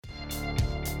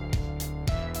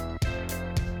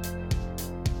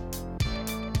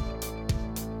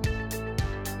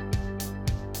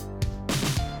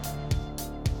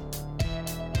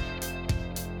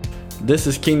This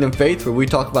is Kingdom Faith, where we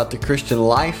talk about the Christian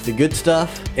life, the good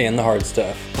stuff, and the hard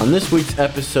stuff. On this week's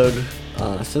episode,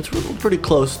 since we're pretty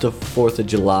close to 4th of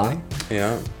July,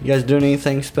 yeah, you guys doing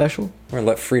anything special? We're gonna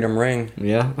let freedom ring.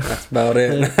 Yeah, that's about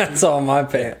it. That's all my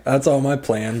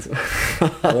plans.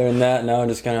 Other than that, no, I'm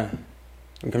just gonna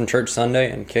come to church Sunday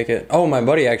and kick it. Oh, my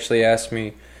buddy actually asked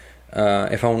me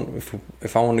if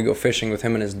I wanted to go fishing with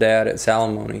him and his dad at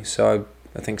Salamone. So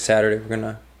I think Saturday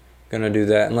we're gonna do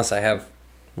that, unless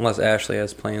Ashley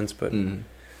has plans. But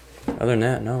other than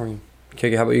that, no, we're gonna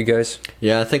kick it. How about you guys?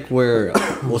 Yeah, I think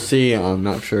we'll see. I'm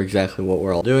not sure exactly what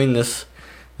we're all doing this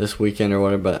weekend or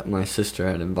whatever, but my sister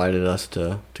had invited us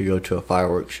to go to a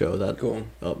fireworks show that cool.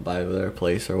 up by their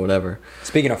place or whatever.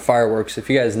 Speaking of fireworks, if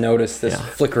you guys notice this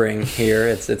flickering here,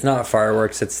 it's not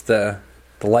fireworks, it's the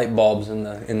light bulbs in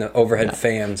the overhead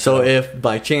fan. So if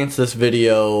by chance this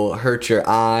video hurts your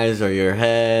eyes or your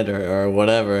head or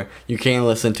whatever, you can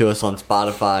listen to us on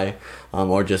Spotify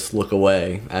or just look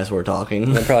away as we're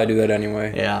talking. They'll probably do that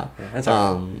anyway. Yeah. That's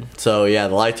all right. So yeah,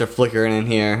 the lights are flickering in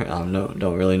here.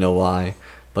 Don't really know why,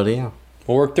 but yeah,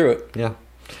 we'll work through it. Yeah.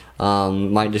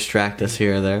 Might distract us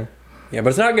here or there. Yeah, but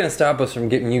it's not going to stop us from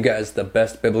getting you guys the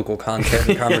best biblical content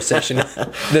and conversation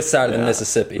this side of the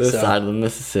Mississippi. This side of the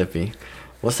Mississippi.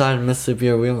 What side of Mississippi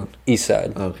are we on? East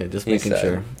side. Okay, just making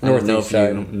sure. Northeast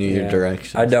side. You knew your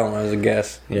directions. I don't. I was a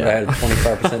guess. Yeah. I had a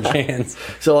 25% chance.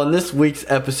 So on this week's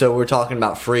episode, we're talking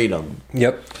about freedom.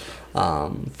 Yep.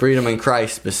 Freedom in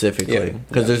Christ specifically,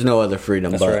 because there's no other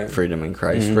freedom freedom in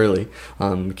Christ. Really,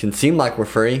 it can seem like we're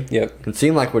free. Yep. Can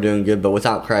seem like we're doing good, but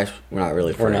without Christ, we're not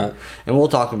really free. We're not. And we'll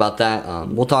talk about that.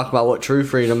 We'll talk about what true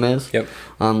freedom is. Yep.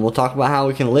 We'll talk about how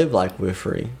we can live like we're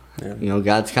free. Yeah. You know,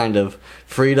 God's kind of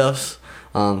freed us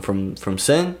from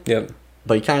sin. Yep.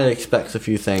 But He kind of expects a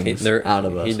few things out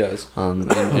of us. He does.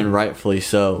 And rightfully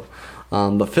so.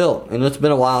 But Phil, and it's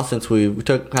been a while since we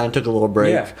took a little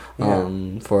break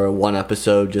for one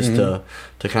episode just to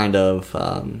kind of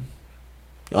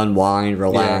unwind,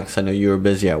 relax. I know you were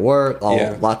busy at work. A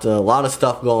lot of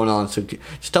stuff going on. So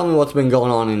just tell me what's been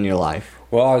going on in your life.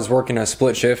 Well, I was working a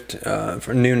split shift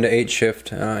for noon to 8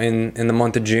 shift in the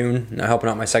month of June, helping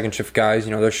out my second shift guys.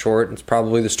 You know, they're short. It's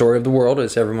probably the story of the world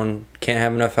is everyone can't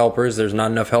have enough helpers. There's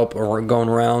not enough help going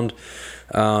around.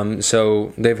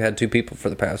 So they've had 2 people for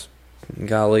the past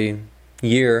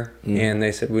year, and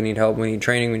they said, we need help, we need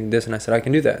training, we need this, and I said I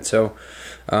can do that. So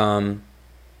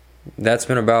that's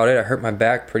been about it. I hurt my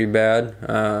back pretty bad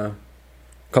a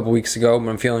couple weeks ago, but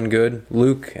I'm feeling good.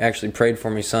 Luke actually prayed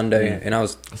for me Sunday, and I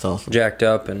was jacked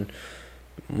up, and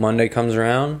Monday comes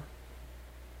around,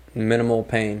 minimal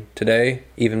pain. Today,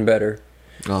 even better.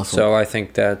 Awesome. So I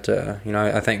think that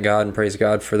I thank God and praise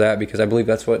God for that, because I believe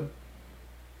that's what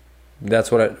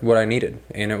I needed,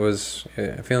 and it was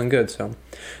feeling good. So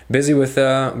busy with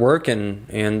work and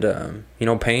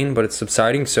pain, but it's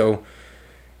subsiding. So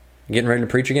getting ready to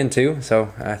preach again too.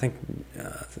 So I think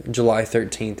July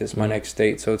 13th is my next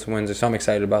date. So it's Wednesday. So I'm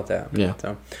excited about that. Yeah.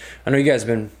 So I know you guys have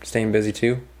been staying busy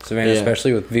too, Savannah,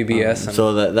 especially with VBS.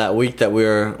 So that week that we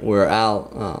were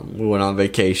out, we went on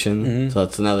vacation. So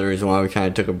that's another reason why we kind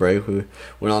of took a break. We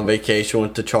went on vacation,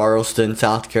 went to Charleston,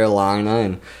 South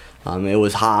Carolina, and it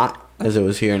was hot, as it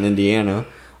was here in Indiana,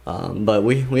 but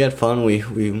we had fun. We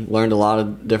learned a lot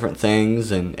of different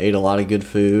things and ate a lot of good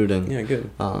food, and good.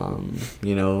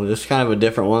 Just kind of a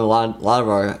different one. A lot of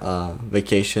our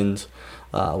vacations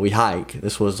we hike.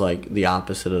 This was like the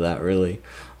opposite of that, really.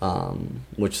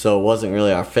 So it wasn't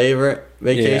really our favorite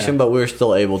vacation, but we were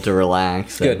still able to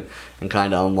relax and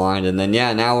kind of unwind. And then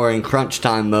now we're in crunch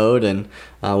time mode, and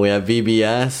we have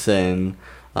VBS and.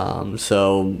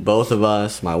 So both of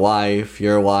us, my wife,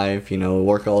 your wife,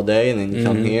 work all day, and then you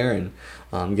come here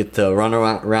and get to run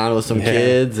around with some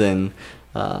kids and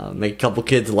make a couple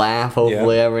kids laugh,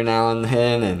 hopefully every now and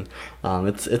then, and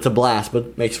it's a blast, but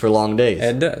it makes for long days.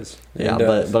 It does.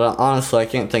 But honestly, I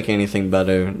can't think of anything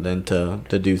better than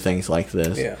to do things like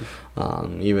this. Yeah.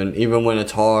 Even when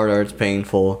it's hard or it's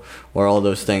painful or all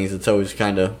those things, it's always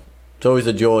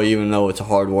a joy, even though it's a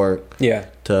hard work. Yeah.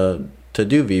 To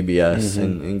do VBS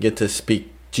and get to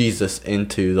speak Jesus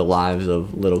into the lives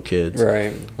of little kids.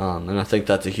 Right. And I think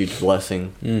that's a huge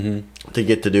blessing to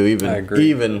get to do,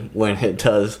 even when it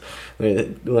does,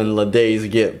 when the days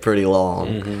get pretty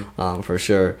long, for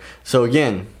sure. So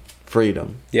again,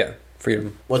 freedom. Yeah,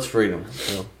 freedom. What's freedom?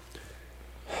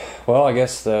 Well, I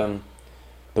guess the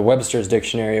Webster's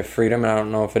Dictionary of Freedom, and I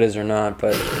don't know if it is or not,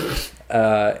 but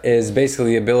is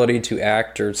basically the ability to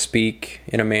act or speak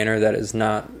in a manner that is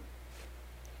not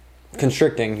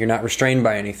constricting. You're not restrained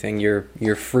by anything.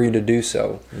 You're free to do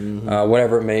so,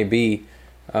 whatever it may be.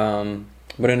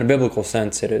 But in a biblical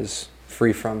sense, it is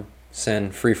free from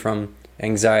sin, free from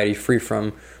anxiety, free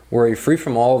from worry, free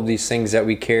from all of these things that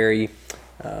we carry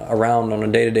around on a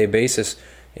day-to-day basis.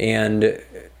 And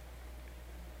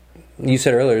you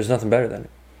said earlier, there's nothing better than it.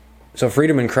 So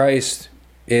freedom in Christ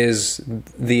is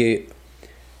the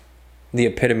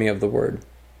epitome of the word.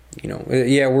 You know,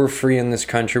 yeah, we're free in this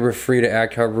country. We're free to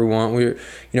act however we want.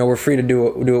 We're free to do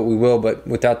what we will. But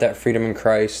without that freedom in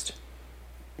Christ,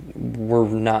 we're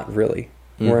not really.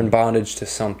 We're in bondage to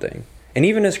something. And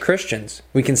even as Christians,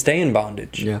 we can stay in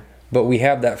bondage. Yeah. But we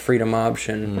have that freedom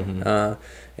option.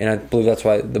 And I believe that's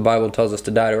why the Bible tells us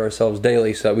to die to ourselves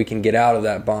daily, so that we can get out of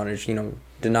that bondage. You know,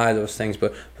 deny those things.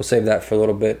 But we'll save that for a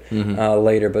little bit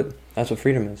later. But that's what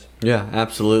freedom is. Yeah,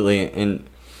 absolutely. And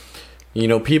you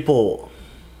know,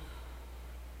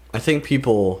 I think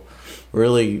people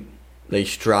really, they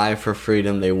strive for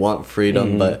freedom. They want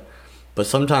freedom, but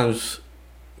sometimes,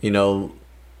 you know,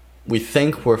 we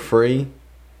think we're free,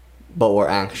 but we're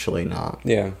actually not.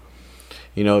 Yeah.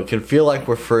 You know, it can feel like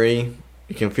we're free.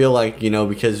 It can feel like, you know,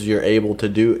 because you're able to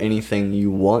do anything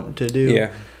you want to do.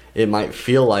 Yeah. It might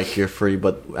feel like you're free,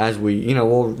 but as we, you know,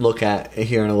 we'll look at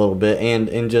here in a little bit,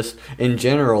 and just in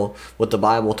general, what the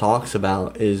Bible talks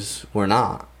about is we're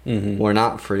not. We're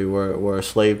not free. We're a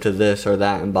slave to this or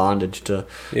that, in bondage to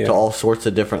all sorts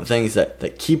of different things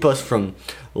that keep us from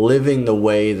living the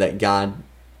way that God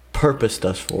purposed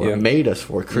us for, made us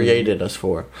for, created us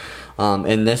for.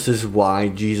 And this is why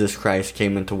Jesus Christ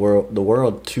came into the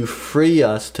world, to free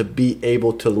us to be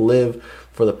able to live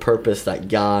for the purpose that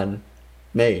God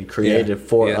made, created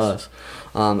for us.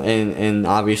 And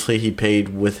obviously he paid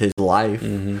with his life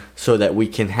so that we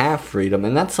can have freedom.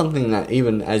 And that's something that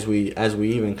even as we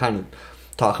even kind of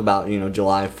talk about, you know,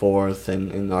 July 4th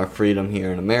and our freedom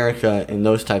here in America and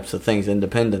those types of things,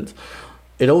 independence,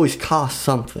 it always costs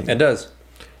something. It does.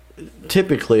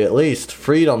 Typically, at least,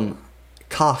 freedom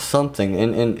costs something,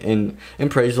 and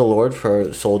praise the Lord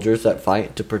for soldiers that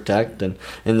fight to protect and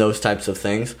those types of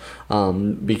things,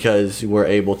 because we're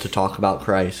able to talk about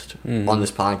Christ on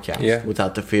this podcast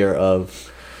without the fear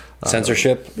of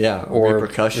censorship, or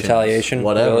repercussions, retaliation,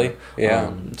 whatever. Really.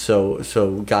 Yeah.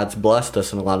 So God's blessed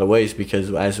us in a lot of ways,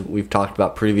 because as we've talked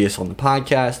about previous on the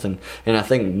podcast, and I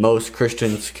think most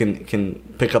Christians can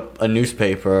pick up a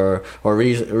newspaper or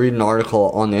read an article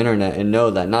on the internet and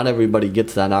know that not everybody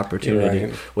gets that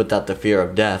opportunity without the fear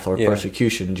of death or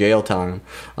persecution, jail time,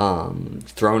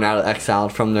 thrown out,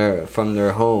 exiled from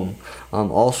their home,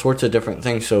 all sorts of different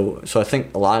things. So I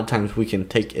think a lot of times we can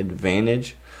take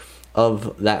advantage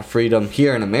of that freedom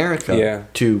here in America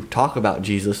to talk about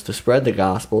Jesus, to spread the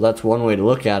gospel. That's one way to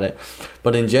look at it.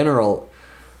 But in general,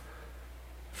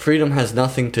 freedom has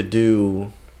nothing to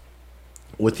do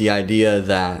with the idea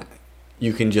that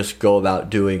you can just go about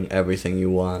doing everything you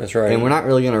want. That's right. And we're not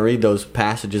really going to read those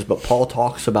passages, but Paul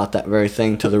talks about that very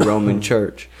thing to the Roman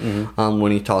church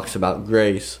when he talks about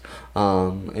grace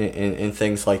and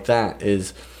things like that.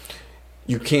 Is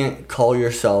you can't call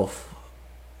yourself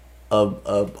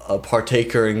a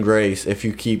partaker in grace if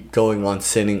you keep going on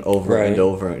sinning over and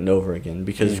over and over again,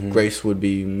 because grace would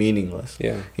be meaningless.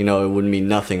 You know, it would mean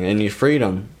nothing. And your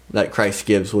freedom that Christ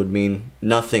gives would mean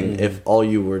nothing if all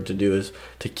you were to do is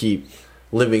to keep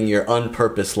living your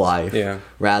unpurposed life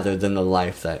rather than the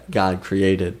life that God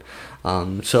created.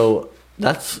 So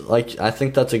that's, like, I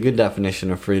think that's a good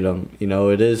definition of freedom. You know,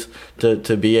 it is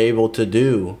to be able to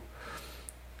do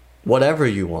whatever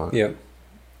you want.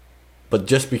 But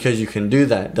just because you can do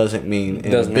that doesn't mean,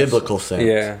 in a biblical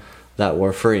sense, that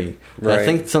we're free. But I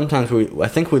think sometimes we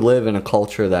live in a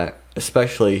culture that,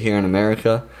 especially here in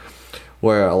America,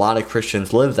 where a lot of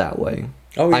Christians live that way.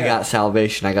 I got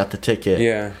salvation. I got the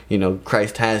ticket. You know,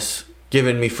 Christ has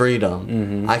given me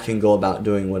freedom. I can go about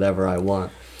doing whatever I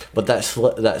want. But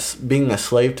that's being a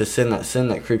slave to sin, that sin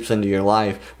that creeps into your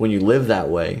life when you live that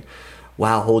way,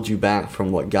 holds you back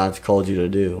from what God's called you to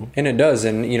do. And it does.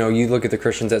 And, you know, you look at the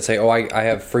Christians that say, I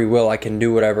have free will, I can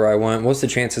do whatever I want. What's the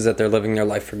chances that they're living their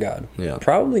life for God?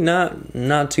 Probably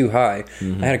not too high.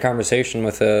 I had a conversation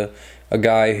with a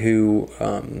guy who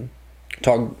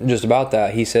talked just about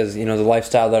that. He says, you know, the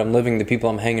lifestyle that I'm living, the people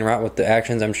I'm hanging around with, the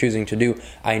actions I'm choosing to do,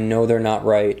 I know they're not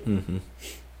right. And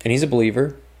he's a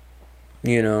believer,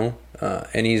 you know,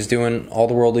 and he's doing all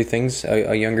the worldly things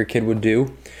a younger kid would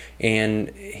do. And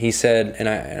he said, and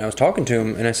I was talking to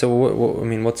him, and I said, well, I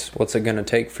mean, what's it going to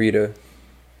take for you to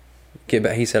get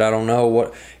back? He said, I don't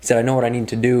know. He said, I know what I need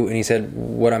to do. And he said,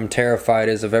 what I'm terrified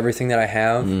is of everything that I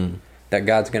have, that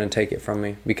God's going to take it from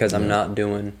me because I'm not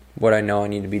doing what I know I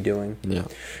need to be doing.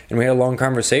 And we had a long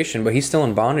conversation, but he's still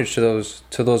in bondage to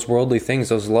those worldly things,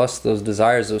 those lusts, those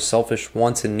desires, those selfish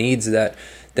wants and needs that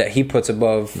he puts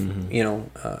above, you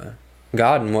know,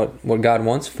 God and what God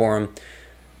wants for him.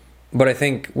 But I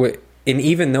think, and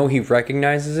even though he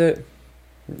recognizes it,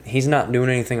 he's not doing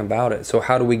anything about it. So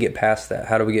how do we get past that?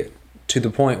 How do we get to the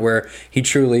point where he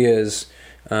truly is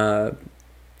no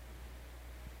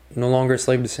longer a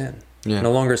slave to sin? Yeah.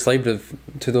 No longer a slave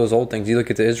to those old things. You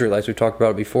look at the Israelites, we've talked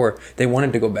about it before. They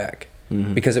wanted to go back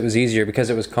because it was easier, because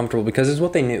it was comfortable, because it's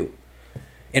what they knew.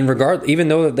 Even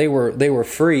though they were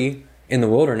free in the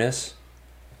wilderness,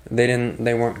 they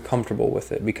weren't comfortable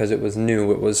with it because it was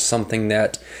new. It was something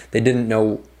that they didn't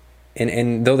know,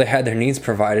 and though they had their needs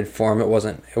provided for them, it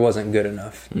wasn't good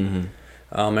enough. And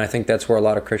I think that's where a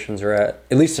lot of Christians are at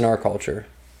least in our culture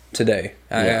today.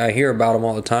 Yeah. I hear about them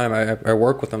all the time. I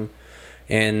work with them,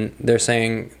 and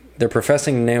they're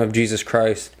professing the name of Jesus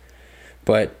Christ,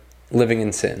 but living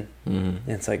in sin. And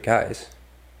it's like, guys,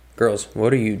 girls,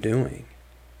 what are you doing?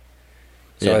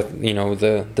 So, Yeah.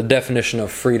 the definition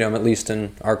of freedom, at least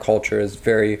in our culture, is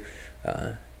there's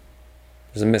a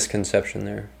misconception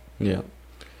there. Yeah.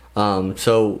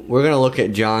 So we're going to look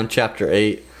at John chapter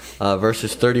 8,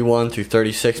 verses 31 through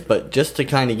 36. But just to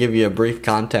kind of give you a brief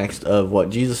context of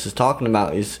what Jesus is talking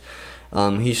about is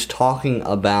he's talking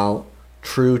about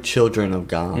true children of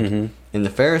God. And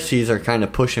the Pharisees are kind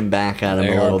of pushing back at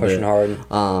him a little bit. They are pushing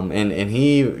hard.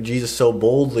 And Jesus so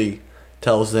boldly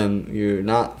tells them, you're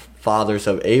not fathers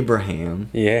of Abraham.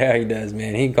 Yeah, he does,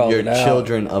 man. He calls You're it out.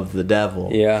 children of the devil.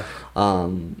 Yeah.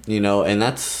 And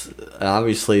that's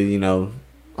obviously,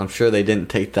 I'm sure they didn't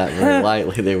take that very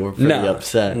lightly. They were pretty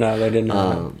upset. No, they did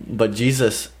not. But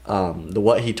Jesus,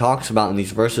 what he talks about in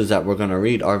these verses that we're going to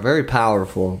read are very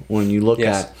powerful when you look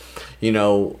at,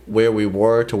 where we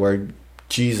were to where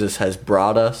Jesus has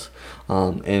brought us.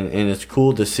 And it's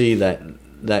cool to see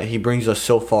that he brings us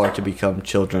so far to become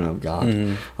children of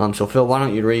God. So Phil, why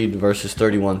don't you read verses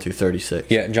 31 through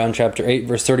 36? Yeah, John chapter 8,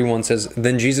 verse 31 says,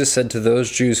 Then Jesus said to those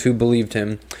Jews who believed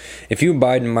him, If you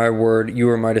abide in my word, you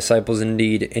are my disciples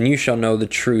indeed, and you shall know the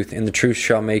truth, and the truth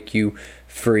shall make you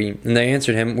free. And they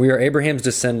answered him, We are Abraham's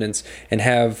descendants, and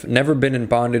have never been in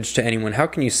bondage to anyone. How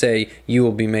can you say you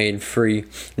will be made free?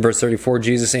 Verse 34,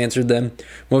 Jesus answered them,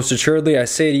 Most assuredly I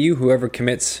say to you, whoever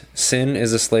commits sin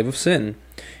is a slave of sin.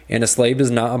 And a slave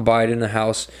does not abide in a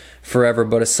house forever,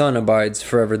 but a son abides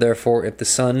forever. Therefore, if the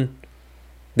son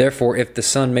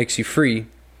makes you free,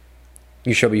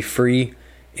 you shall be free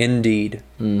indeed.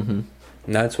 And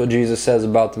that's what Jesus says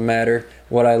about the matter.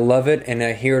 What I love it, and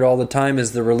I hear it all the time,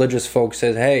 is the religious folks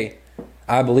says, "Hey,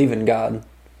 I believe in God.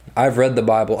 I've read the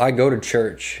Bible. I go to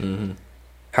church.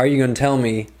 How are you going to tell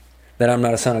me that I'm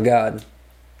not a son of God?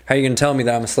 How are you going to tell me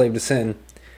that I'm a slave to sin?"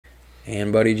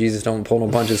 And buddy, Jesus don't pull no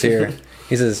punches here.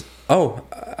 He says, "Oh,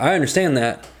 I understand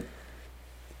that.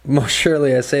 Most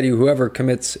surely I say to you, whoever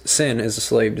commits sin is a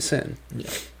slave to sin. Yeah.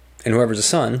 And whoever's a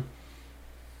son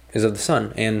is of the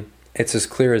Son." And it's as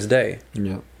clear as day.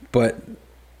 Yeah. But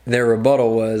their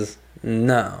rebuttal was,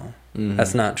 no,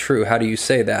 that's not true. How do you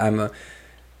say that? I'm a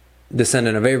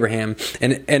descendant of Abraham.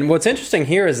 And what's interesting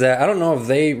here is that I don't know if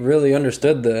they really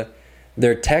understood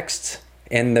their texts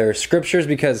and their scriptures,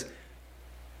 because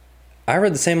I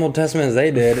read the same Old Testament as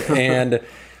they did, and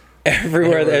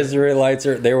everywhere the Israelites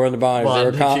they were in the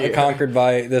bondage. They were conquered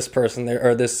by this person there,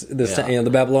 or this the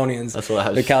Babylonians,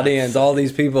 the Chaldeans, all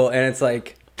these people, and it's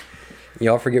like,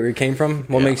 y'all forget where you came from.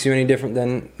 What makes you any different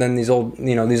than these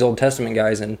Old Testament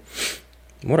guys? And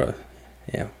what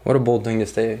a bold thing to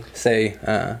say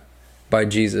by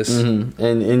Jesus.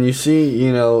 And you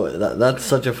see, that's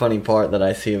such a funny part that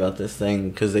I see about this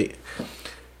thing, because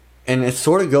and it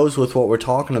sort of goes with what we're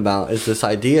talking about, is this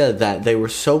idea that they were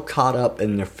so caught up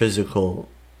in their physical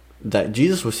that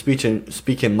Jesus was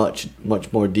speaking much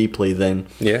more deeply than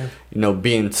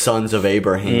being sons of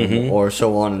Abraham or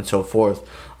so on and so forth.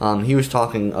 He was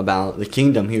talking about the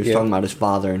kingdom. He was talking about his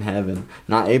Father in heaven,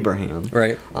 not Abraham.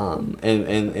 Right. And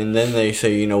then they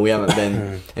say, we haven't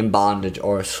been in bondage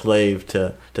or a slave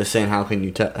to sin. How can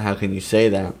you say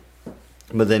that?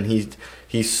 But then he's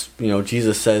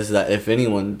Jesus says that if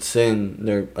anyone sin,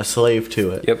 they're a slave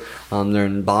to it. Yep. They're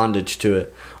in bondage to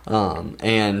it.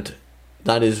 And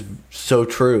that is so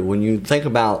true when you think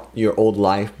about your old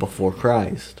life before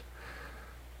Christ.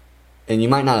 And you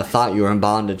might not have thought you were in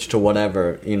bondage to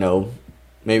whatever,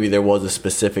 maybe there was a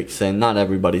specific sin. Not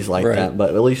everybody's like that,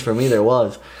 but at least for me there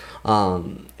was.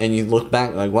 And you look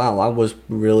back like, wow, I was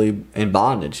really in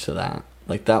bondage to that.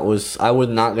 Like I was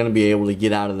not going to be able to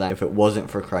get out of that if it wasn't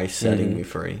for Christ setting me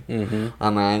free.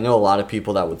 I know a lot of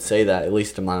people that would say that, at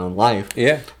least in my own life,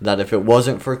 that if it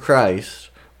wasn't for Christ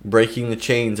breaking the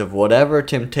chains of whatever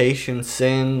temptation,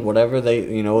 sin, whatever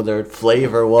their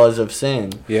flavor was of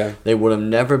sin, they would have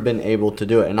never been able to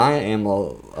do it. And I am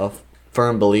a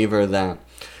firm believer that,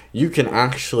 you can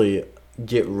actually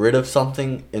get rid of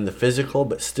something in the physical,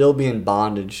 but still be in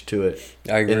bondage to it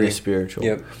I agree. in the spiritual.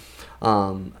 Yep.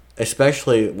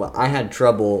 Especially when I had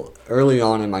trouble early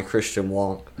on in my Christian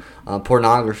walk.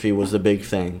 Pornography was a big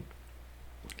thing.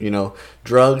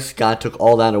 Drugs, God took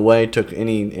all that away, took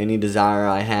any desire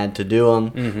I had to do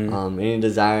them, any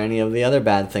desire, any of the other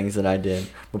bad things that I did.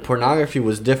 But pornography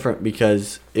was different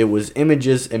because it was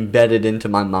images embedded into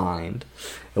my mind.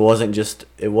 It wasn't just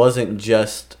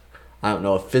I don't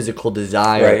know, a physical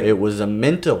desire. Right. It was a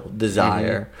mental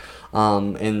desire.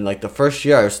 And like the first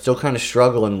year, I was still kind of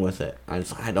struggling with it.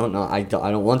 I don't know. I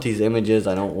don't want these images.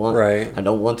 I don't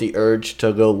want the urge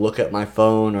to go look at my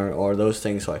phone or those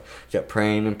things. So I kept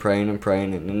praying and praying and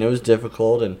praying, and it was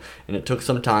difficult, and it took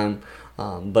some time.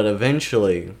 But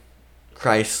eventually,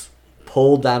 Christ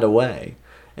pulled that away.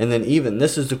 And then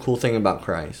this is the cool thing about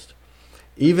Christ.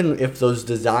 Even if those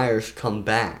desires come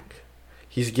back,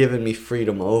 He's given me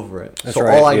freedom over it. That's so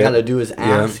right. all I got to do is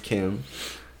ask Him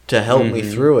to help me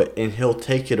through it, and He'll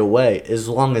take it away as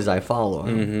long as I follow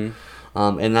Him.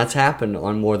 And that's happened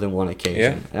on more than one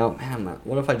occasion. Oh, man,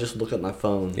 what if I just look at my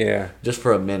phone just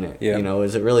for a minute? Yeah.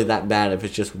 Is it really that bad if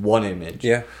it's just one image?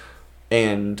 Yeah.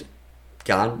 And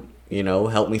God,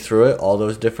 help me through it. All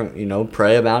those different,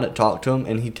 pray about it, talk to Him,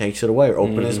 and He takes it away. Or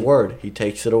open His Word, He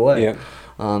takes it away. Yeah.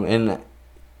 And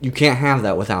you can't have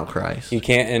that without Christ. You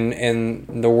can't,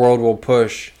 and the world will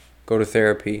push, go to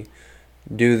therapy,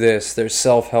 do this. There's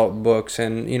self-help books,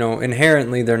 and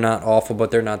inherently they're not awful, but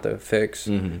they're not the fix.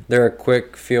 They're a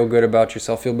quick feel good about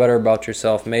yourself, feel better about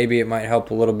yourself. Maybe it might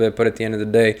help a little bit, but at the end of the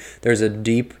day, there's a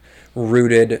deep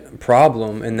rooted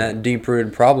problem, and that deep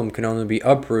rooted problem can only be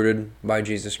uprooted by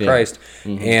Jesus Christ.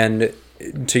 And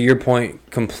to your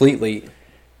point, completely,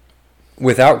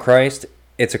 without Christ,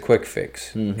 it's a quick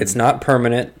fix. It's not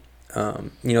permanent.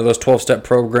 Those 12-step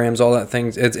programs, all that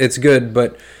things, it's good,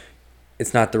 but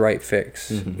it's not the right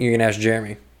fix. You can ask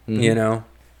Jeremy. You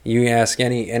can ask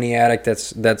any addict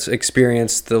that's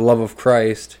experienced the love of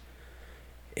Christ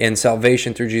and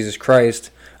salvation through Jesus Christ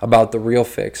about the real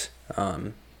fix.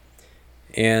 And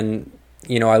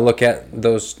I look at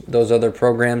those other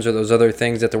programs or those other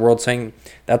things that the world's saying,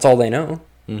 that's all they know.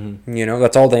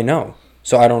 That's all they know.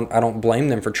 So I don't blame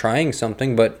them for trying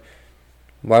something, but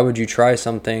why would you try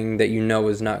something that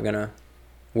is not gonna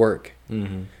work?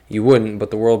 You wouldn't, but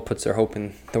the world puts their hope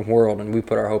in the world, and we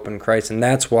put our hope in Christ. And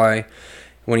that's why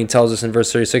when He tells us in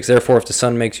verse 36, therefore if the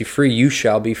Son makes you free, you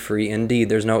shall be free indeed.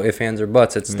 There's no ifs, ands, or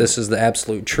buts. This is the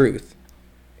absolute truth.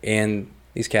 And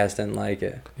these cats didn't like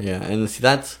it. Yeah, and see,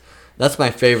 that's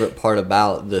my favorite part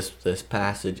about this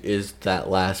passage is that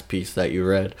last piece that you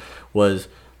read was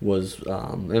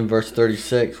in verse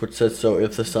 36, which says, so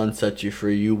if the Son sets you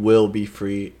free, you will be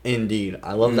free indeed.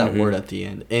 I love that word at the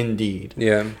end, indeed.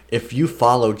 Yeah. If you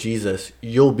follow Jesus,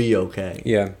 you'll be okay.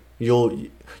 Yeah.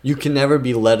 You can never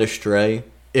be led astray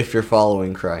if you're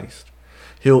following Christ.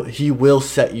 He will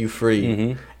set you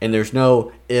free. And there's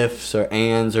no ifs or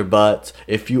ands or buts.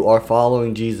 If you are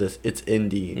following Jesus, it's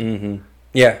indeed.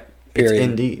 Yeah, period. It's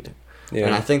indeed. Yeah.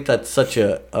 And I think that's such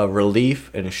a relief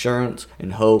and assurance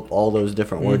and hope, all those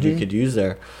different words you could use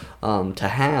there, to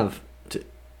have,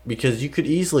 because you could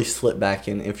easily slip back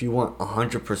in if you weren't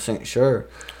 100% sure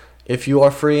if you are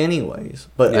free anyways.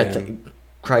 But I think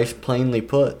Christ plainly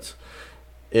puts,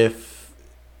 if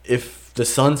the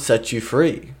Son sets you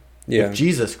free, if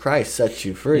Jesus Christ sets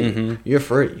you free, you're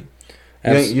free.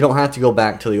 You don't have to go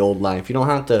back to the old life. You don't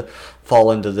have to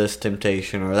fall into this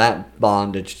temptation or that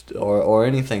bondage or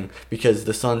anything, because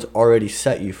the Son's already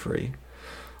set you free.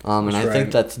 And I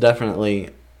think that's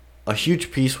definitely a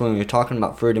huge piece when you're talking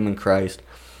about freedom in Christ,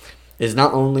 is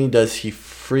not only does He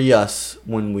free us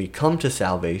when we come to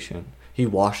salvation, He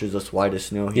washes us white as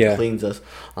snow, He cleans us,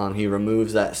 He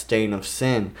removes that stain of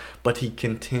sin, but He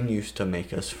continues to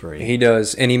make us free. He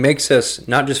does, and He makes us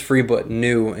not just free but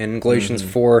new. In Galatians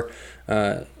 4,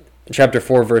 chapter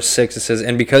 4, verse 6, it says,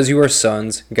 and because you are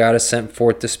sons, God has sent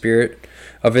forth the Spirit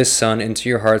of His Son into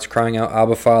your hearts, crying out,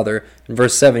 Abba, Father. In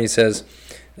verse 7, he says,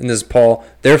 and this is Paul,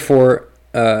 therefore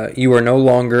you are no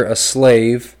longer a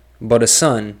slave, but a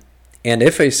son, and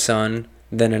if a son,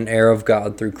 then an heir of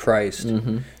God through Christ.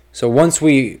 So once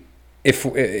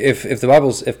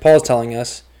if Paul's telling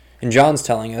us, and John's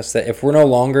telling us, that if we're no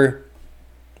longer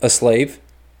a slave,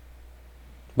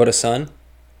 but a son,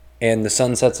 and the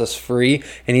Son sets us free,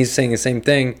 and he's saying the same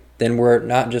thing, then we're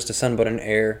not just a son, but an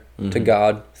heir to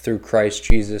God through Christ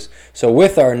Jesus. So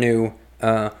with our new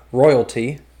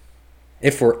royalty,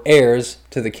 if we're heirs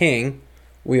to the King,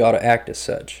 we ought to act as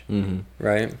such,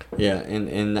 right? Yeah,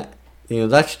 and that,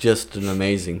 that's just an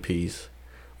amazing piece.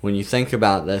 When you think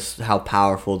about this, how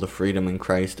powerful the freedom in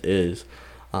Christ is,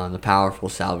 the powerful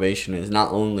salvation is.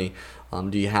 Not only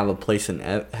do you have a place in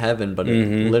heaven, but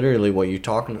literally what you're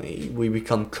talking, we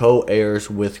become co-heirs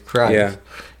with Christ. Yeah.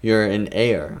 You're an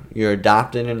heir. You're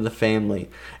adopted into the family,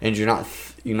 and you're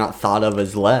not thought of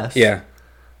as less. Yeah.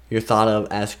 You're thought of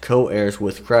as co-heirs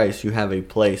with Christ. You have a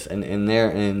place. And in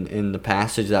the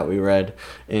passage that we read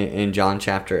in John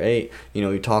chapter 8,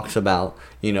 he talks about,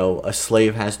 a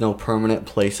slave has no permanent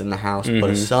place in the house, but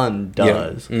a son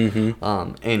does.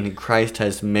 Yeah. And Christ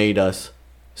has made us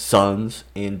sons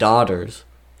and daughters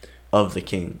of the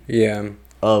King. Yeah.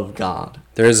 Of God.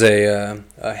 There's a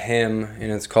hymn, and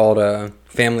it's called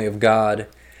Family of God.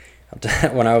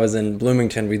 When I was in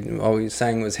Bloomington, we always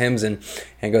sang was hymns, and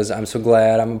it goes, I'm so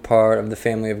glad I'm a part of the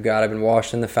family of God. I've been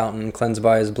washed in the fountain, cleansed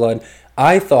by his blood.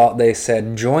 I thought they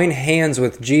said, join hands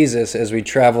with Jesus as we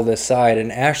travel this side.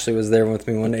 And Ashley was there with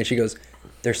me one day. She goes,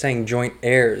 they're saying joint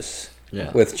heirs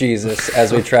with Jesus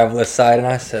as we travel this side. And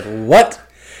I said, what?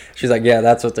 She's like, yeah,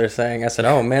 that's what they're saying. I said,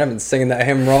 oh, man, I've been singing that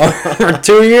hymn wrong for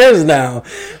 2 years now.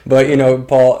 But,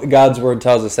 Paul, God's word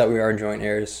tells us that we are joint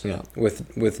heirs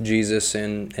with Jesus,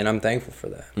 and I'm thankful for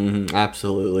that.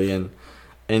 Absolutely.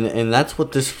 And that's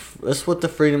what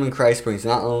the freedom in Christ brings.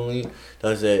 Not only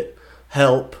does it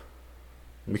help,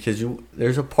 because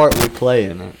there's a part we play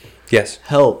in it. Yes.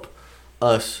 Help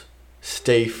us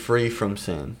stay free from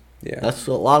sin. Yeah. That's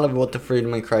a lot of what the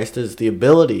freedom in Christ is. The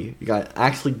ability. God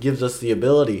actually gives us the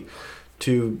ability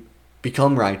to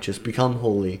become righteous, become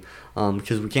holy,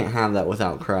 because we can't have that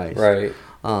without Christ. Right.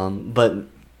 But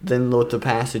then with the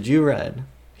passage you read,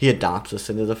 he adopts us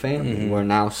into the family. We're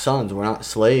now sons. We're not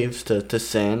slaves to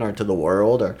sin or to the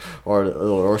world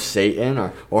or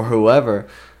Satan or whoever.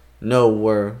 No,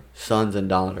 we're sons and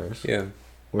daughters. Yeah.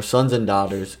 We're sons and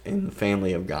daughters in the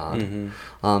family of God.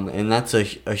 And that's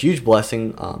a huge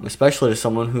blessing, especially to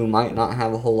someone who might not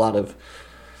have a whole lot of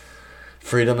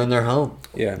freedom in their home.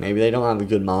 Yeah. Maybe they don't have a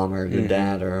good mom or a good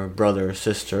dad or a brother or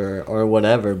sister or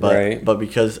whatever. But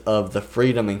because of the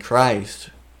freedom in Christ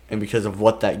and because of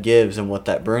what that gives and what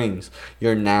that brings,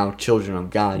 you're now children of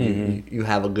God. You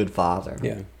have a good father.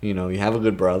 Yeah. You have a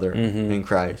good brother in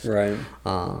Christ. Right.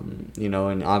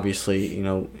 And obviously,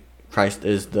 Christ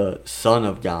is the Son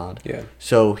of God. Yeah.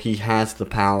 So he has the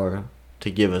power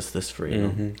to give us this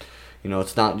freedom.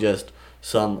 It's not just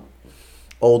some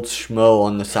old schmo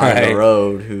on the side of the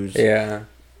road who's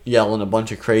yelling a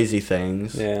bunch of crazy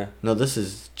things. Yeah. No, this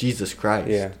is Jesus Christ.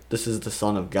 Yeah. This is the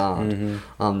Son of God,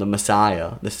 the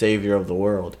Messiah, the Savior of the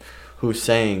world, who's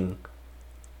saying,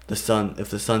 if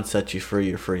the Son sets you free,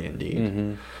 you're free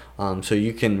indeed. So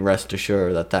you can rest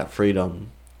assured that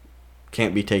freedom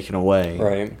can't be taken away.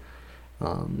 Right.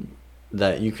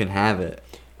 That you can have it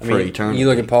for eternity. You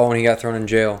look at Paul when he got thrown in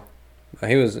jail.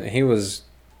 He was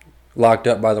locked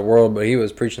up by the world, but he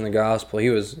was preaching the gospel.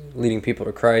 He was leading people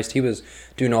to Christ. He was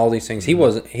doing all these things. He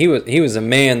was a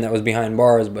man that was behind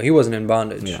bars, but he wasn't in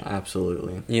bondage. Yeah,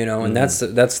 absolutely. And that's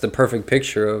the perfect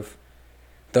picture of,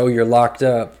 though you're locked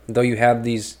up, if you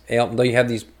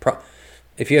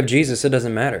have Jesus, it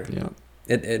doesn't matter. Yeah.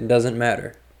 It doesn't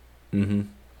matter.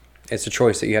 It's a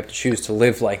choice that you have to choose to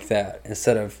live like that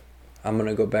instead of, I'm going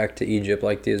to go back to Egypt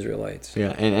like the Israelites.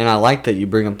 Yeah, and I like that you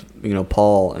bring up,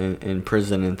 Paul in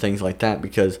prison and things like that,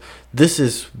 because this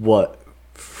is what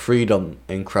freedom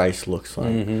in Christ looks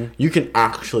like. You can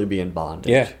actually be in bondage.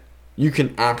 Yeah. You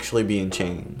can actually be in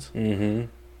chains.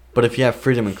 But if you have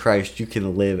freedom in Christ, you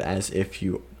can live as if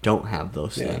you don't have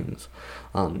those things.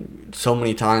 So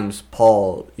many times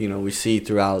Paul, we see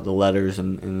throughout the letters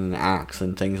and Acts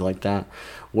and things like that,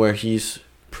 where he's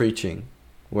preaching,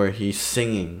 where he's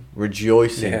singing,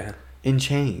 rejoicing in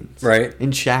chains, right,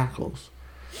 in shackles.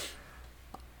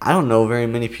 I don't know very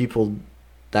many people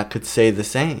that could say the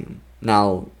same.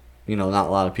 Now, not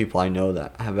a lot of people I know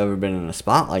that have ever been in a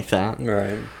spot like that.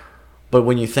 Right. But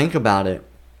when you think about it,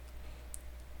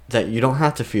 that you don't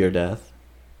have to fear death.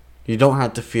 You don't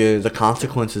have to fear the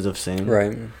consequences of sin.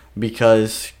 Right.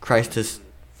 Because Christ has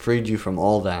freed you from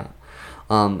all that.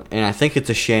 And I think it's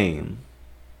a shame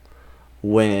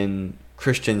when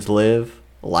Christians live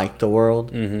like the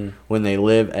world, when they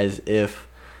live as if,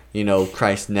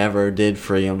 Christ never did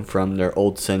free them from their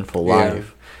old sinful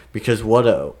life. Because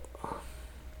I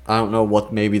don't know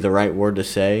what may be the right word to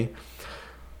say,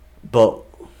 but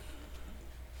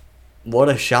what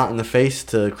a shot in the face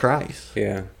to Christ.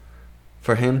 Yeah.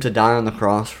 For him to die on the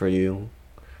cross for you,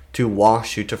 to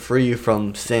wash you, to free you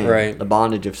from sin, right, the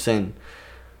bondage of sin.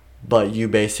 But you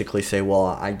basically say, well,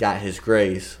 I got his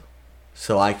grace,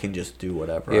 so I can just do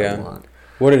whatever I want.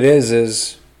 What it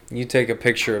is you take a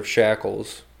picture of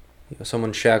shackles.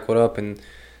 Someone shackled up, and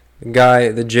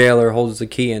the jailer holds the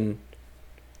key and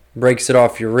breaks it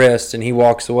off your wrist, and he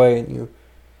walks away, and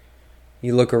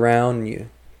you look around and you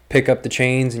pick up the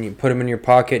chains and you put them in your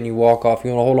pocket and you walk off.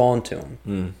 You want to hold on to them.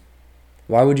 Mm.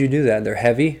 Why would you do that? They're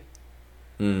heavy.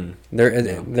 Mm.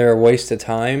 They're a waste of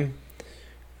time.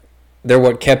 They're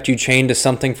what kept you chained to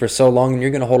something for so long, and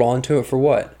you're going to hold on to it for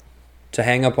what? To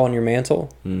hang up on your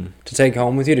mantle? Mm. To take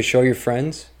home with you? To show your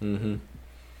friends? Mm-hmm.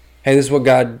 Hey, this is what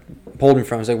God pulled me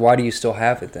from. It's like, why do you still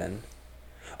have it then?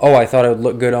 Oh, I thought it would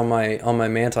look good on my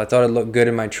mantle. I thought it would look good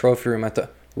in my trophy room.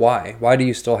 Why? Why do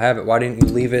you still have it? Why didn't you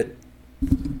leave it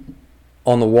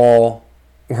on the wall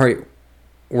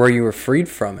where you were freed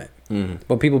from it? Mm.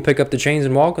 But people pick up the chains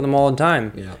and walk with them all the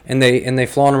time. Yeah. And they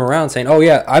flaunt them around saying, oh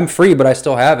yeah, I'm free, but I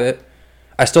still have it.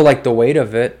 I still like the weight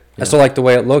of it. Yeah. I still like the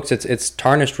way it looks. It's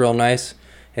tarnished real nice.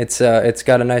 It's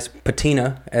got a nice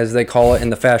patina, as they call it in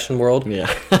the fashion world.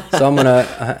 Yeah. So I'm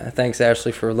gonna thanks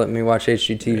Ashley for letting me watch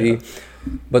HGTV.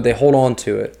 Yeah. But they hold on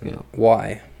to it. Yeah.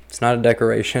 Why? It's not a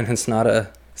decoration. It's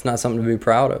not something to be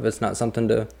proud of. It's not something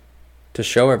to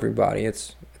show everybody.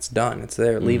 It's done. It's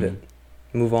there. Leave it.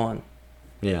 Move on.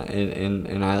 Yeah,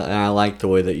 and I like the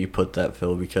way that you put that,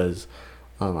 Phil, because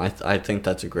I think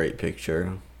that's a great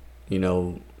picture. You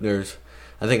know,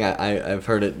 I think I've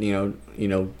heard it. You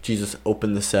know, Jesus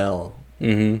opened the cell,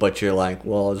 mm-hmm. but you're like,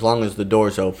 well, as long as the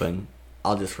door's open,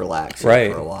 I'll just relax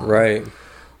right, for a while. Right.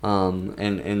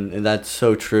 And that's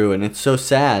so true, and it's so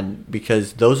sad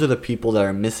because those are the people that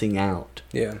are missing out.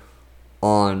 Yeah.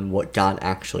 On what God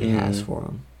actually has for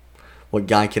them, what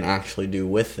God can actually do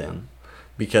with them.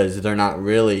 Because they're not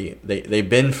really, they've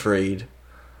been freed.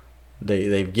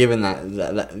 They've given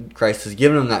that Christ has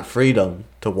given them that freedom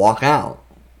to walk out,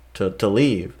 to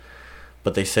leave.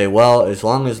 But they say, well, as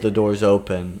long as the door's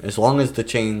open, as long as the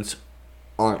chains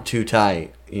aren't too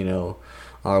tight, you know,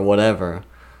 or whatever,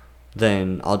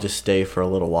 then I'll just stay for a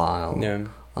little while. Yeah.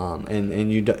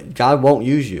 God won't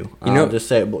use you. I'll just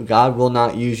say it, God will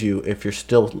not use you if you're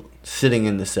still sitting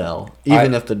in the cell,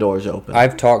 even if the door's open.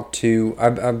 I've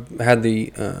had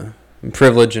the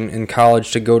privilege in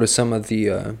college to go to some of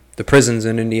the prisons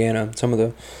in Indiana, some of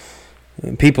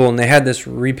the people, and they had this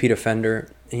repeat offender.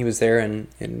 He was there,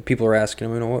 and people were asking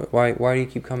him, you know, why do you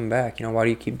keep coming back? You know, why do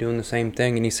you keep doing the same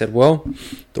thing? And he said, well,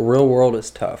 the real world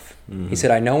is tough. Mm-hmm. He said,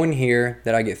 I know in here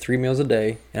that I get 3 meals a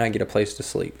day and I get a place to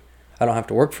sleep. I don't have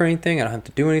to work for anything. I don't have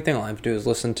to do anything. All I have to do is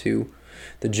listen to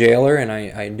the jailer, and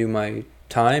I do my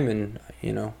time, and,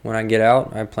 you know, when I get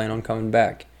out, I plan on coming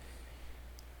back.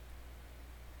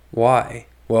 Why?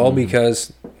 Well,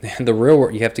 because the real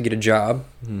world, you have to get a job.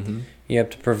 Mm-hmm. You have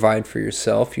to provide for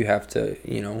yourself. You have to,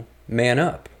 you know, man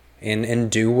up and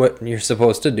do what you're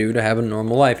supposed to do to have a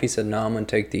normal life. He said, no, I'm going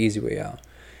to take the easy way out.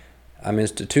 I'm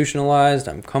institutionalized.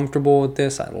 I'm comfortable with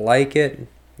this. I like it.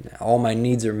 All my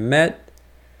needs are met.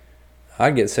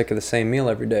 I'd get sick of the same meal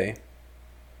every day.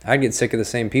 I'd get sick of the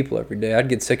same people every day. I'd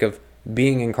get sick of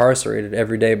being incarcerated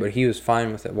every day, but he was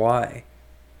fine with it. Why?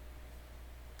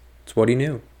 It's what he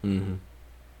knew. Mm-hmm.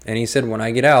 And he said, when I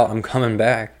get out, I'm coming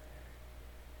back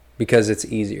because it's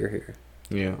easier here.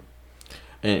 Yeah.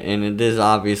 And it is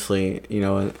obviously, you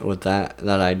know, with that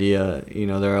idea, you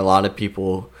know, there are a lot of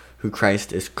people who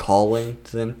Christ is calling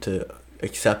them to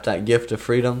accept that gift of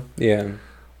freedom. Yeah.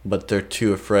 But they're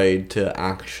too afraid to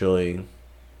actually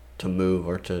to move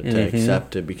or to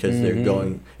accept it because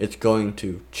it's going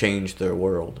to change their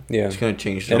world. Yeah. It's going to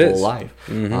change their whole life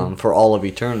for all of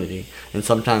eternity. And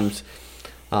sometimes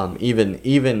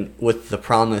even with the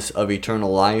promise of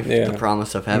eternal life, the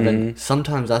promise of heaven,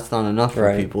 sometimes that's not enough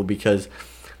for people because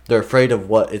they're afraid of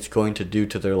what it's going to do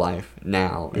to their life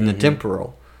now in the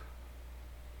temporal.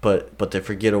 But they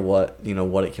forget of what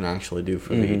it can actually do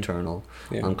for the eternal.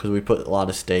 Because we put a lot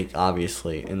of stake,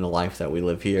 obviously, in the life that we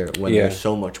live here when there's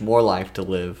so much more life to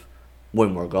live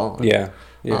when we're gone.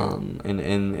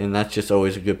 And that's just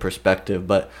always a good perspective.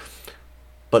 But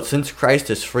since Christ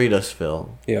has freed us,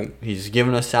 Phil, He's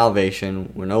given us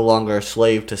salvation. We're no longer a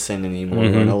slave to sin anymore.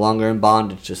 We're no longer in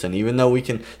bondage to sin, even though we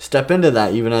can step into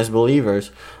that even as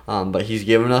believers. But He's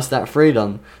given us that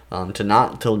freedom to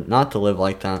not to live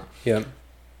like that.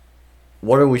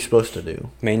 What are we supposed to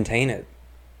do? Maintain it.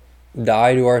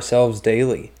 Die to ourselves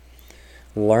daily.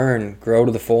 Learn, grow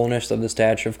to the fullness of the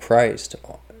stature of Christ.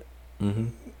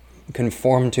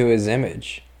 Conform to His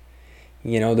image.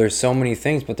 You know, there's so many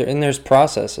things, but there's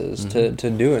processes to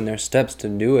do it, and there's steps to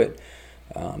do it.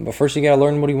 But first you got to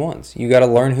learn what He wants. You got to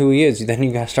learn who He is. Then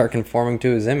you got to start conforming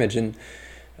to His image. And,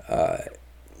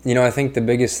 you know, I think the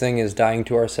biggest thing is dying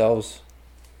to ourselves,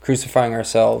 crucifying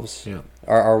ourselves.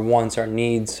 Our wants, our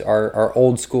needs, our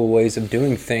old school ways of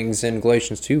doing things. And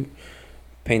Galatians 2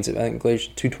 paints it. I think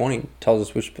Galatians 2:20 tells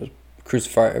us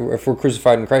if we're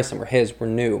crucified in Christ and we're His, we're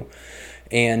new.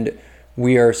 And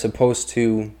we are supposed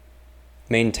to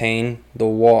maintain the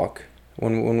walk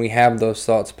when we have those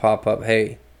thoughts pop up.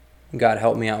 Hey, God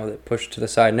help me out with it. Push it to the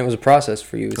side, and it was a process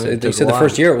for you. You said the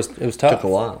first year it was tough. Took a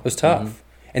while. It was tough,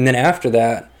 and then after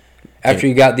that, after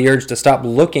you got the urge to stop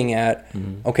looking at,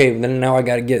 okay, then now I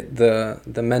got to get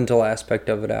the mental aspect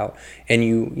of it out, and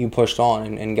you pushed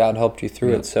on, and God helped you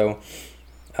through it. So,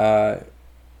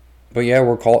 but yeah,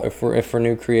 we're called if we're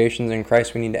new creations in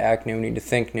Christ, we need to act new, we need to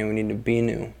think new, we need to be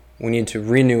new, we need to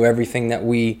renew everything that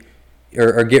we.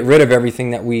 Or get rid of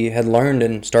everything that we had learned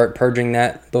and start purging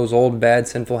those old bad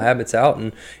sinful habits out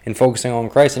and focusing on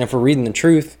Christ. And if we're reading the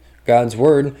truth, God's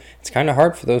word, it's kind of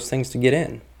hard for those things to get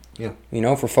in. Yeah. You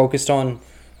know, if we're focused on,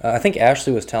 I think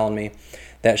Ashley was telling me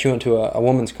that she went to a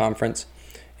women's conference,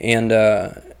 and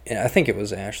I think it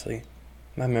was Ashley.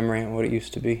 My memory ain't what it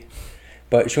used to be.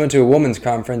 But she went to a women's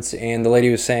conference, and the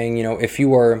lady was saying, you know, if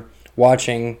you are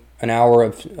watching an hour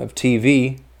of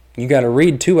TV, you got to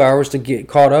read 2 hours to get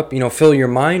caught up, you know, fill your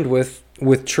mind with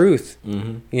truth,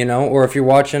 you know, or if you're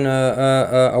watching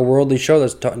a worldly show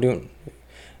that's doing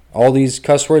all these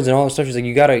cuss words and all that stuff, she's like,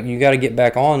 you gotta get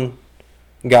back on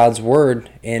God's word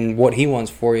and what he wants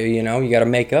for you, you know, you got to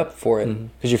make up for it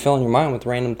because you're filling your mind with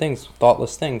random things,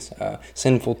 thoughtless things,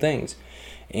 sinful things,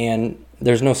 and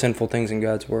there's no sinful things in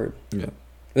God's word. Yeah.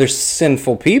 There's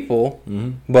sinful people,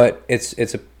 but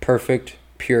it's a perfect,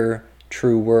 pure,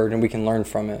 true word, and we can learn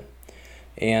from it.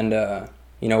 And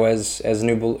you know, as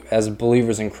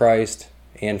believers in Christ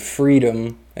and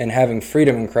freedom and having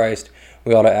freedom in Christ,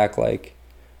 we ought to act like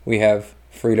we have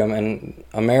freedom. And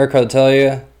America will tell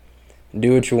you,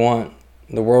 do what you want.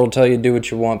 The world will tell you, do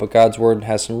what you want. But God's word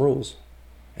has some rules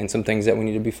and some things that we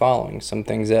need to be following, some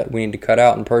things that we need to cut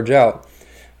out and purge out.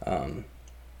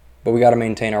 But we got to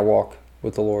maintain our walk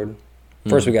with the Lord.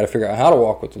 First, we got to figure out how to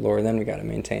walk with the Lord, and then we got to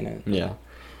maintain it. Yeah.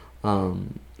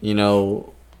 You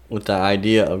know, with the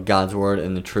idea of God's word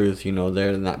and the truth, you know,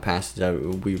 there in that passage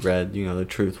that we read, you know, the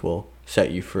truth will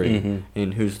set you free.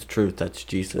 And who's the truth? That's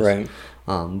Jesus. Right.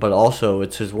 But also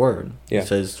it's his word. Yeah. It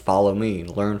says, follow me,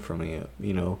 learn from me,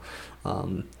 you know,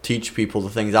 teach people the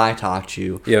things I taught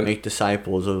you, make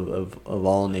disciples of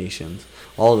all nations.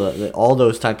 All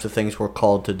those types of things we're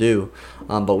called to do,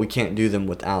 but we can't do them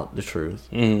without the truth.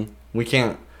 We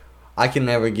can't. I can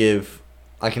never give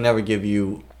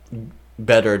you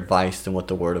better advice than what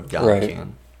the Word of God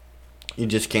can. It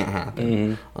just can't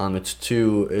happen.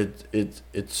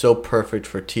 It's so perfect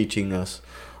for teaching us,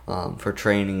 for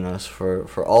training us,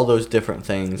 for all those different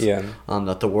things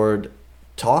that the Word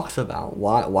talks about.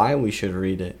 Why we should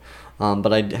read it.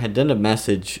 But I had done a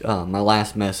message, my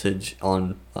last message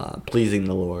on pleasing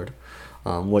the Lord,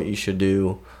 what you should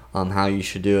do, how you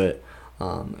should do it,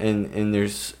 and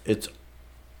it's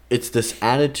this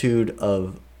attitude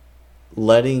of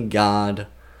letting God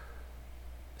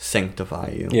sanctify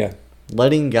you. Yeah.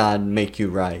 Letting God make you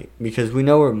right. Because we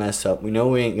know we're messed up. We know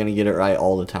we ain't going to get it right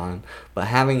all the time. But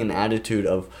having an attitude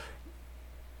of,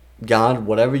 God,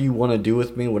 whatever you want to do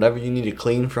with me, whatever you need to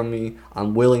clean from me,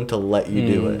 I'm willing to let you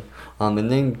do it.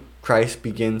 And then Christ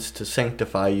begins to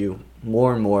sanctify you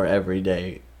more and more every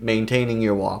day. Maintaining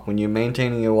your walk. When you're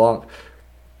maintaining your walk,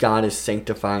 God is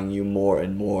sanctifying you more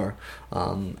and more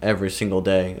every single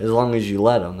day, as long as you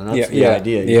let him. And that's the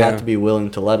idea. You have to be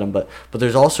willing to let him. But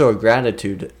there's also a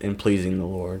gratitude in pleasing the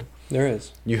Lord. There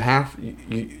is.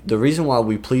 The reason why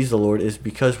we please the Lord is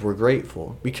because we're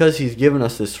grateful. Because he's given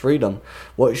us this freedom.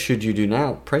 What should you do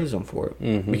now? Praise him for it.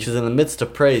 Because in the midst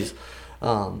of praise,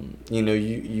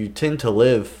 you tend to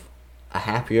live a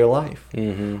happier life.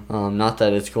 Not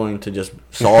that it's going to just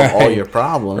solve all your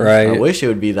problems. I wish it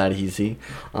would be that easy,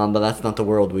 but that's not the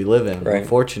world we live in.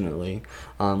 Unfortunately,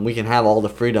 we can have all the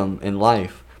freedom in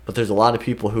life, but there's a lot of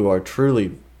people who are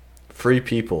truly free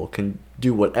people, can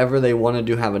do whatever they want to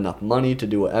do, have enough money to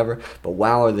do whatever, but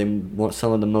wow, are they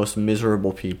some of the most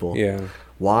miserable people.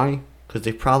 Why? Because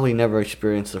they probably never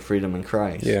experienced the freedom in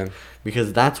Christ.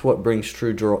 Because that's what brings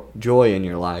true joy in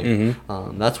your life.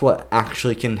 That's what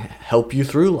actually can help you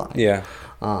through life.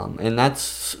 And that's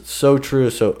so true.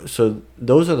 So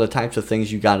those are the types of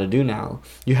things you got to do now.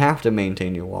 You have to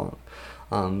maintain your walk,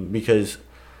 because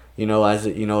a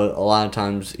lot of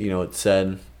times it's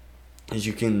said is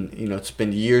you can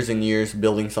spend years and years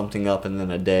building something up, and then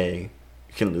a day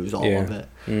you can lose all of it.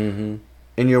 In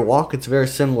your walk, it's very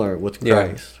similar with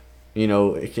Christ.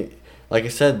 It can, like I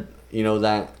said,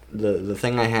 that the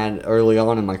thing I had early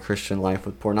on in my Christian life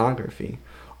with pornography,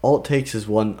 all it takes is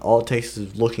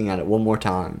looking at it one more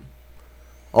time.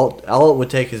 All it would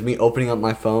take is me opening up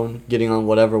my phone, getting on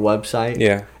whatever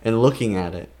website, and looking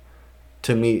at it,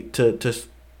 to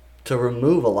to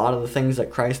remove a lot of the things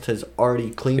that Christ has already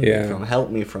cleaned me from,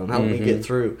 helped me get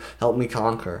through, helped me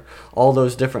conquer, all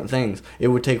those different things. It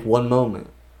would take one moment.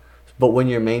 But when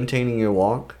you're maintaining your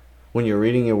walk, when you're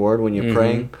reading your word, when you're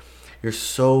praying, you're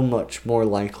so much more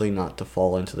likely not to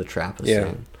fall into the trap of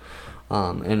sin.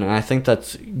 And I think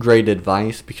that's great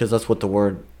advice, because that's what the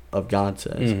word of God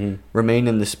says. Remain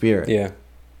in the Spirit. Yeah.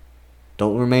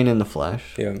 Don't remain in the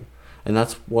flesh. Yeah. And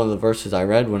that's one of the verses I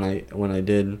read when I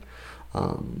did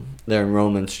there in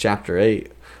Romans chapter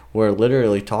 8, where it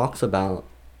literally talks about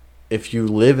if you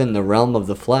live in the realm of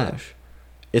the flesh,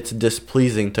 it's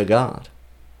displeasing to God.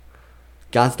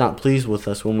 God's not pleased with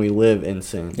us when we live in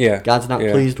sin. Yeah. God's not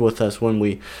pleased with us when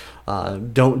we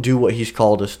don't do what He's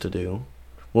called us to do.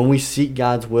 When we seek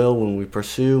God's will, when we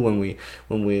pursue, when we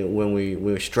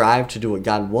strive to do what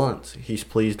God wants, He's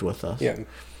pleased with us. Yeah.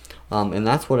 And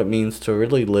that's what it means to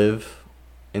really live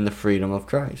in the freedom of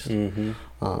Christ. There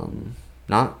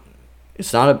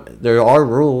are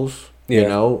rules, you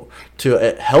know,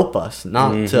 to help us,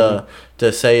 not to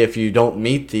say if you don't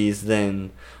meet these,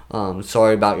 then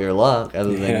sorry about your luck,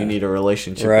 other than you need a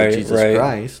relationship with Jesus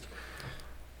Christ.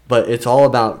 But it's all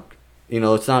about, you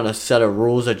know, it's not a set of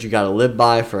rules that you got to live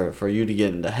by for you to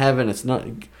get into heaven. It's not.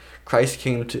 Christ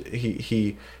came to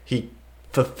he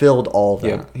fulfilled all that.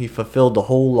 Yep. He fulfilled the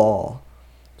whole law,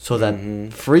 so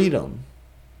that freedom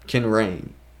can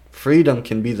reign. Freedom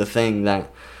can be the thing that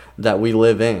we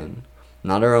live in.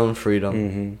 Not our own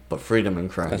freedom, but freedom in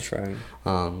Christ. That's right.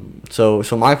 So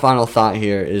my final thought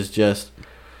here is just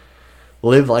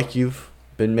live like you've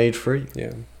been made free.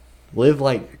 Yeah. Live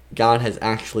like God has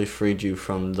actually freed you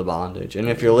from the bondage. And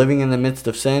if you're living in the midst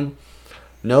of sin,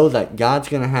 know that God's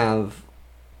going to have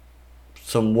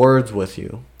some words with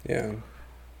you. Yeah.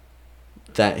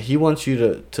 That He wants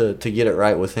you to get it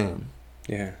right with Him.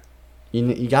 Yeah.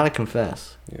 You got to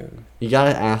confess. Yeah. You got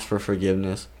to ask for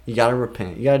forgiveness. You got to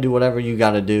repent. You got to do whatever you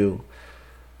got to do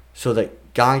so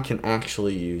that God can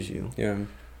actually use you. Yeah.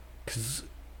 Because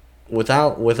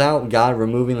without God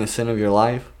removing the sin of your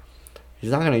life,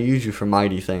 He's not going to use you for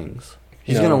mighty things.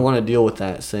 He's going to want to deal with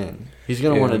that sin. He's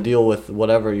going to want to deal with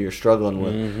whatever you're struggling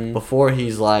with before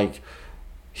He's like,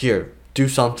 here, do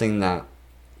something that,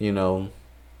 you know,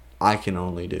 I can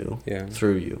only do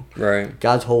through you. Right.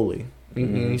 God's holy.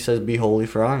 He says, be holy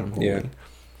for I am holy. Yeah.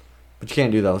 But you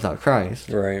can't do that without Christ.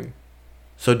 Right.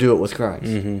 So do it with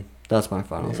Christ. That's my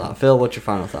final thought. Phil, what's your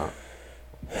final thought?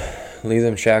 Leave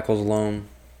them shackles alone.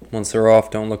 Once they're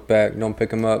off, don't look back. Don't pick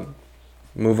them up.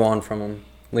 Move on from them.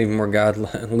 Leave them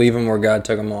where God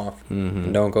took them off.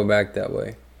 And don't go back that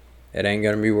way. It ain't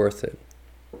going to be worth it.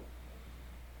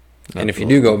 And if you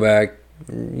do go back,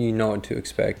 you know what to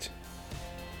expect.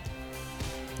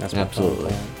 That's my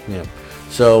absolutely. Yeah.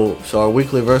 So our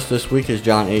weekly verse this week is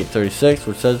John 8:36,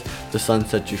 which says, "The Son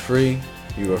sets you free.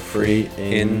 You are free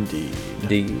indeed."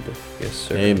 Indeed. Yes,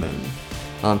 sir. Amen.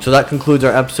 So that concludes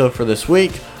our episode for this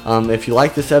week. If you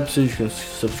like this episode, you can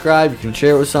subscribe, you can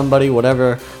share it with somebody,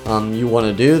 whatever you want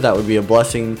to do. That would be a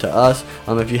blessing to us.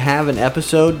 If you have an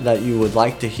episode that you would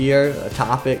like to hear, a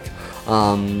topic,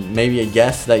 maybe a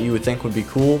guest that you would think would be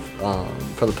cool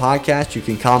for the podcast, you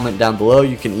can comment down below.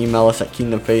 You can email us at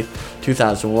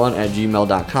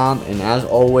kingdomfaith2001@gmail.com. And as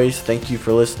always, thank you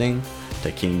for listening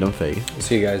to Kingdom Faith.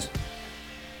 See you guys.